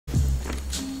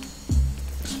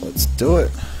Let's do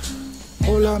it.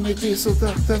 Hola, mi piso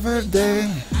de verde.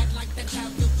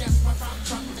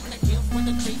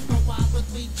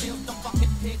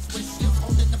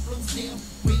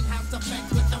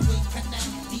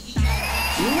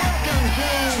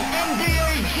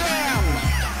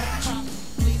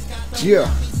 Yeah.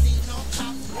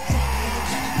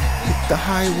 Hit the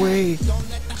highway.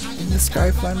 In the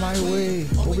sky, fly my way.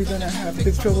 What we gonna have?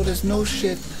 Big trouble, there's no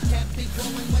shit.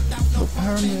 No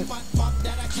permit.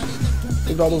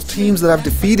 Look at all those teams that I've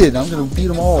defeated. I'm gonna beat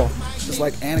them all. Just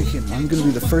like Anakin. I'm gonna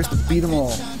be the first to beat them all.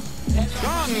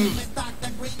 Hello,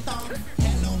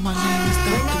 my name is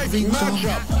Dr. Vito.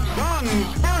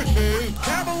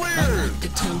 I'd like to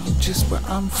tell you just where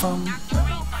I'm from.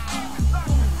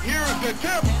 Here's the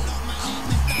tip.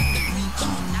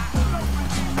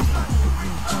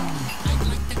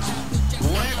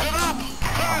 Blaze it up.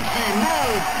 Fancy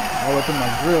move. All up in my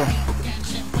grill.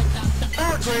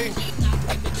 Berkeley.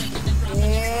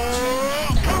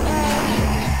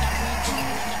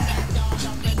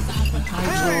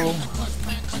 Hydro.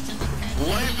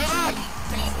 Blaze it up.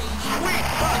 Sweet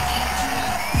touch.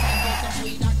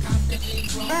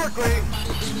 Berkeley.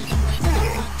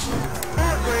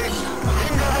 Berkeley.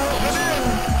 Finger holds it in.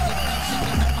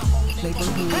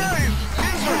 Neighborhood. Blaze.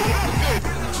 Intercepted.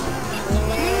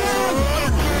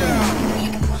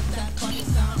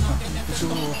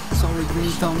 Sorry,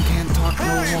 green thumb can't talk no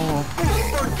more.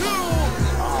 Number two.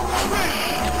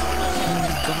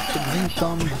 Got the green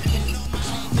thumb.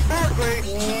 Berkeley.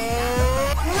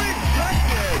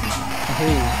 Rejected.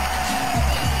 Hey,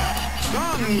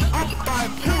 Suns up by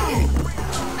 2.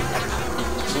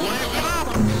 Blaze it up.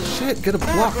 shit, get a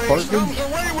block, Berkeley Barkley. comes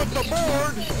away with the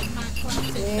board.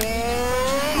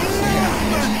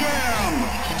 Monster jam.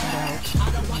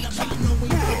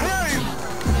 Praise.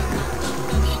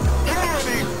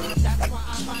 Parody.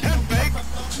 Head fake.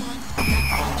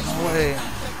 No way.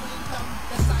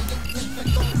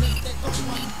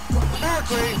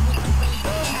 Berkeley.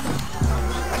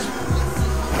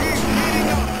 He's heating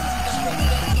up.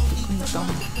 Green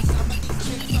thumb.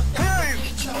 Praise.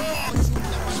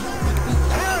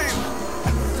 Praise.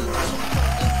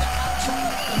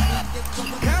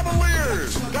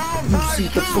 Cavaliers down You by see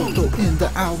the 2. photo in the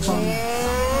album.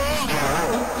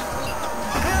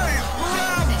 Praise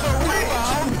grabs the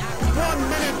rebound. 1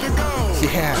 minute to go.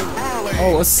 Yeah. Farley.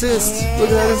 Oh, assist. Look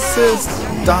at that assist.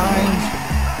 Dime.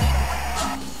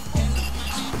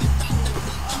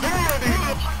 Parody.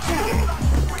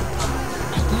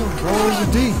 Bro, where's the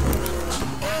D?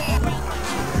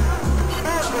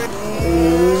 Berkeley.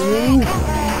 Oh.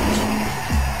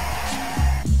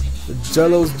 The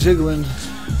jello's jiggling.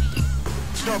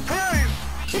 To Praise.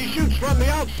 He shoots from the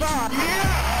outside. Yeah.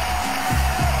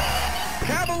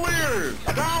 Cavaliers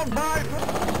down by 3.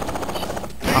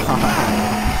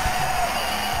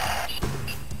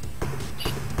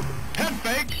 Head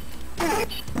fake.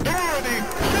 Doherty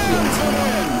jams it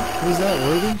in. Who's that,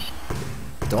 Worthy?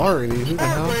 Doherty? Who the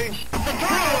hell? Berkeley. The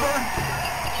turnover.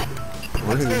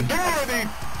 Worthy. Doherty.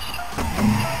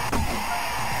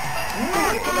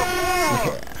 Knocked to the floor.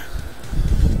 Yeah.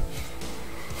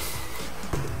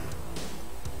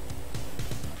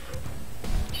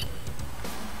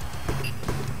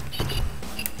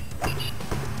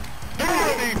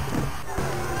 Doherty.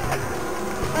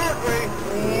 Berkeley.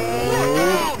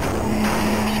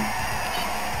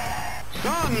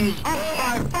 Suns up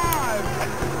by 5.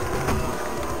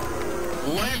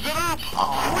 Lays it up.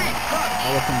 Sweet touch.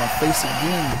 All up in my face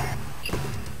again.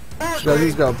 Berkeley.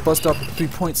 He's got to bust off the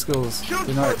 3-point skills.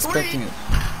 They're not expecting it.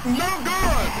 No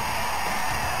good.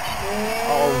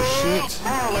 Oh, shit.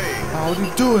 Farley. Oh, what are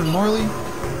you doing, Marley?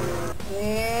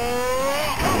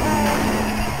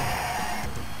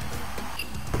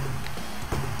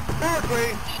 Berkeley.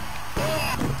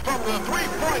 From the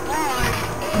 3-point line.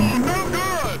 No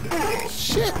good.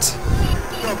 Shit.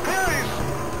 To Praise.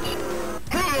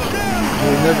 To the rim. We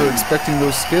were never expecting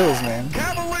those skills, man.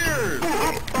 Cavaliers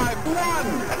up by 1.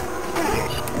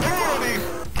 Doherty.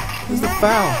 Who's the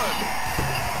foul?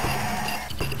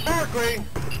 Berkeley.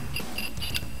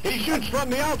 He shoots from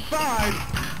the outside.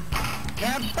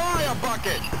 Can't buy a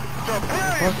bucket. To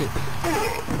Praise. Bucket.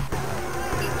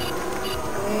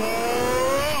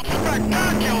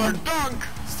 Spectacular dunk.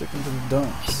 Sticking to the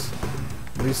dunks.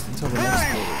 At least until the next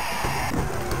Praise. quarter.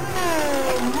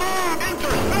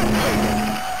 Intercepted.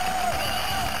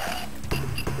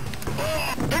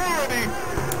 Doherty.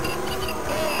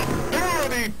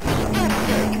 Doherty. Stuffed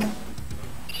it.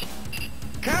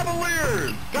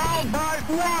 Cavaliers down by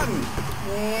 1.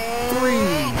 3.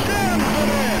 Jams it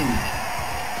in.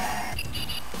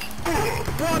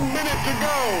 1 minute to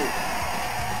go.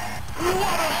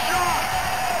 What a shot!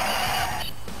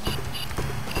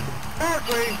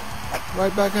 Barkley.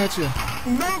 Right back at you.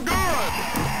 No good.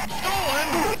 Stolen.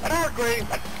 Barkley.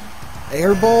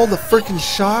 Airball the freaking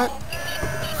shot.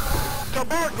 To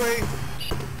Barkley.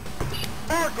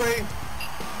 Barkley.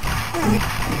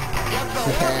 Gets a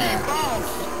lucky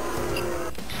bounce.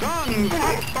 Suns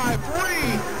up by 3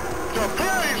 to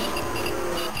Price.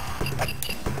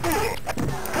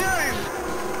 Price.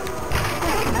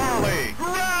 Marley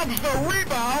grabs the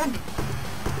rebound.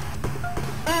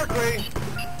 Barkley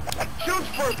shoots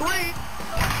for 3.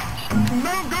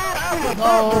 No good.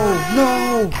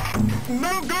 No.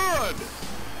 No good.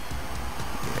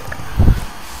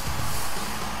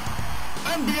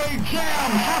 NBA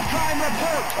Jam halftime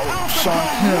report. Sean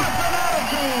Kemp. With an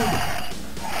attitude.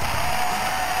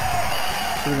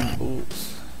 Freaking Bulls.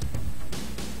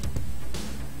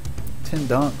 10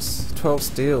 dunks, 12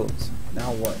 steals.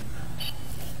 Now what?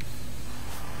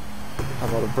 How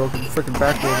about a broken freaking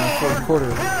backboard in the fourth quarter?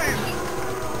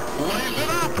 Lays it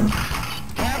up.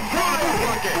 Can't try a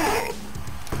bucket.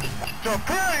 To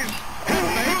Price.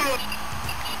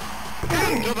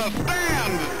 Into the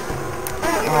stand.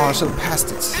 Oh, I should have passed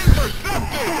it.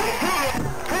 Intercepted.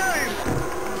 Price.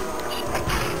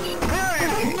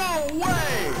 No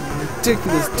way.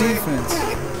 Ridiculous defense.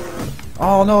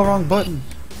 Oh no, wrong button.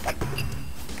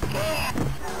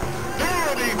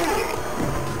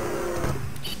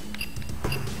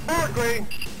 Barkley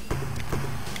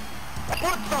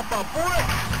puts up a brick.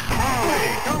 Marley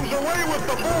comes away with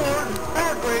the board.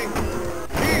 Barkley,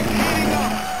 he's heating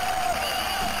up.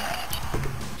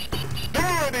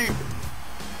 Doherty,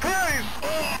 Price.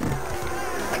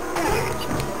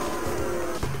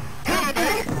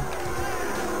 Hennig.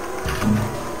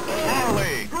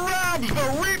 Marley grabs the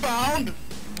rebound.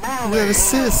 Marley. That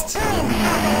assist.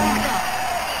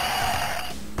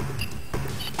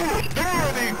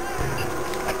 Doherty.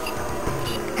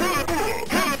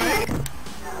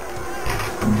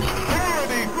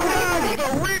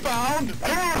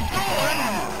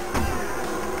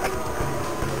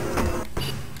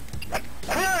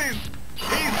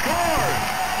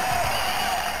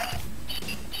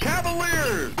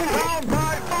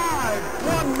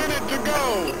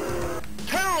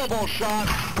 Shot.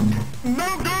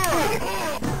 No good.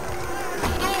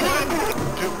 Stolen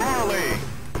to Marley.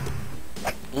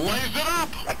 Lays it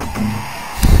up.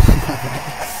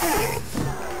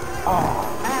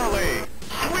 Marley.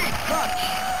 Sweet touch.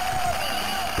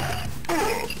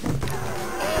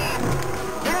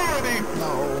 Doherty.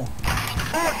 No.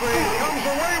 Barkley comes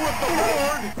away with the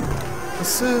board.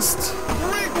 Assist.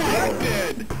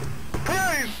 Rejected.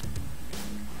 Price.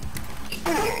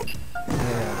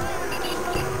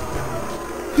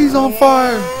 He's on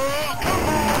fire.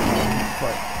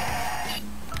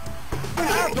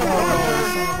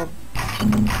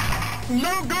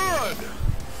 No good.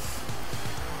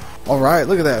 All right,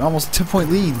 look at that. Almost a 10-point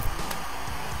lead.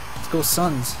 Let's go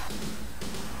Suns.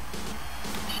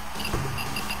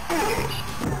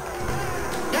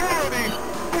 Doherty.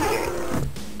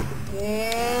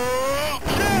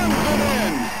 Jams it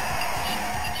in.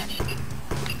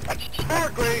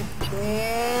 Barkley.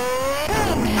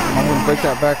 I'm gonna break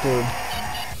that backboard.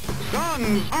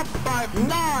 Suns up by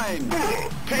 9.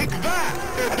 Take that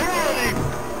to Doherty.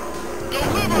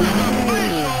 Delivers the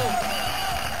facial.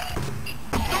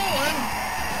 Stolen.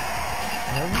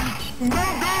 No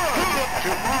good.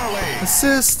 To Marley.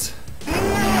 Assist.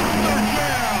 Monster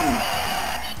jam.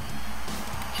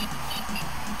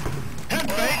 Head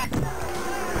fake.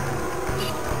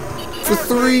 For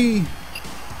 3.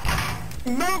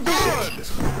 No good.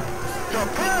 To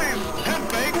Price. Head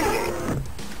fake.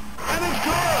 And it's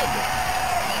good.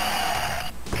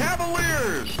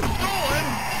 Cavaliers. Stolen.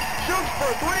 Shoots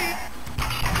for 3.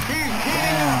 He's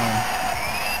heating up.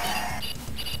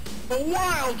 A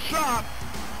wild shot.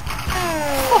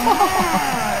 Oh,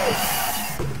 nice.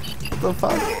 The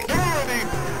fuck? Doherty.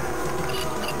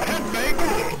 Head fake.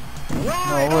 No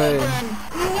Wide way. open.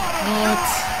 What?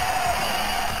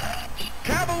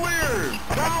 Cavaliers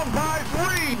down by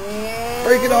 3.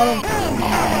 Break it on him.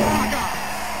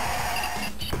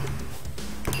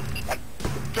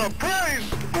 To Price.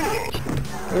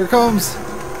 Here it comes.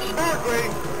 Barkley.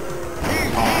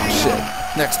 He's Oh heating shit.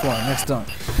 up. Next one. Next dunk.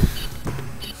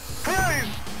 Price.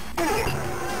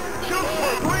 Shoots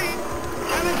for 3.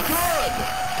 And it's good.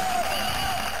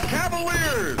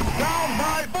 Cavaliers down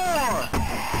by 4.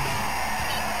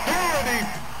 Doherty.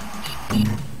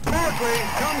 Barkley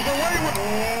comes away with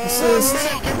 1 Assist.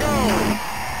 minute to go.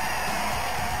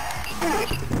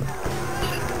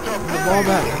 To The ball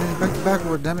back. Price. I didn't break the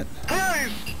backboard, damn it.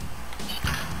 Price.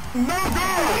 No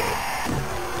good.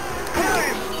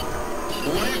 Price.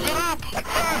 Lays it up.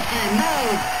 Fancy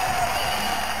move.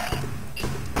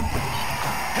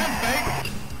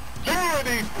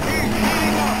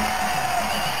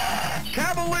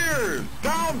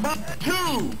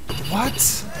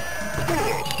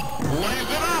 Lays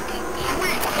it up.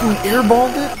 Sweet. Fucking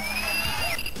airballed it.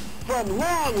 From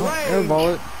long range. Airball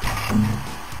it.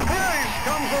 Price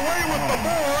comes away with the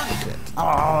board. Oh,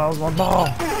 that was my ball.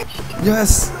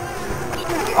 Yes.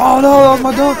 Oh no, that was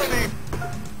my dunk.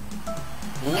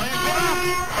 Lays it up.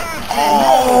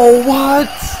 Oh, what?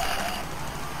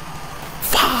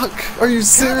 Fuck. Are you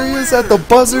serious? At the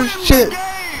buzzer? Shit.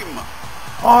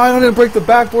 Oh, I didn't break the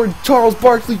backboard. Charles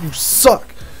Barkley, you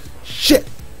suck. Shit.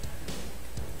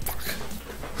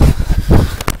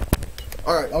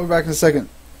 Alright, I'll be back in a second.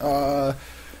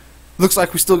 Looks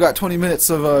like we still got 20 minutes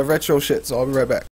of retro shit, so I'll be right back.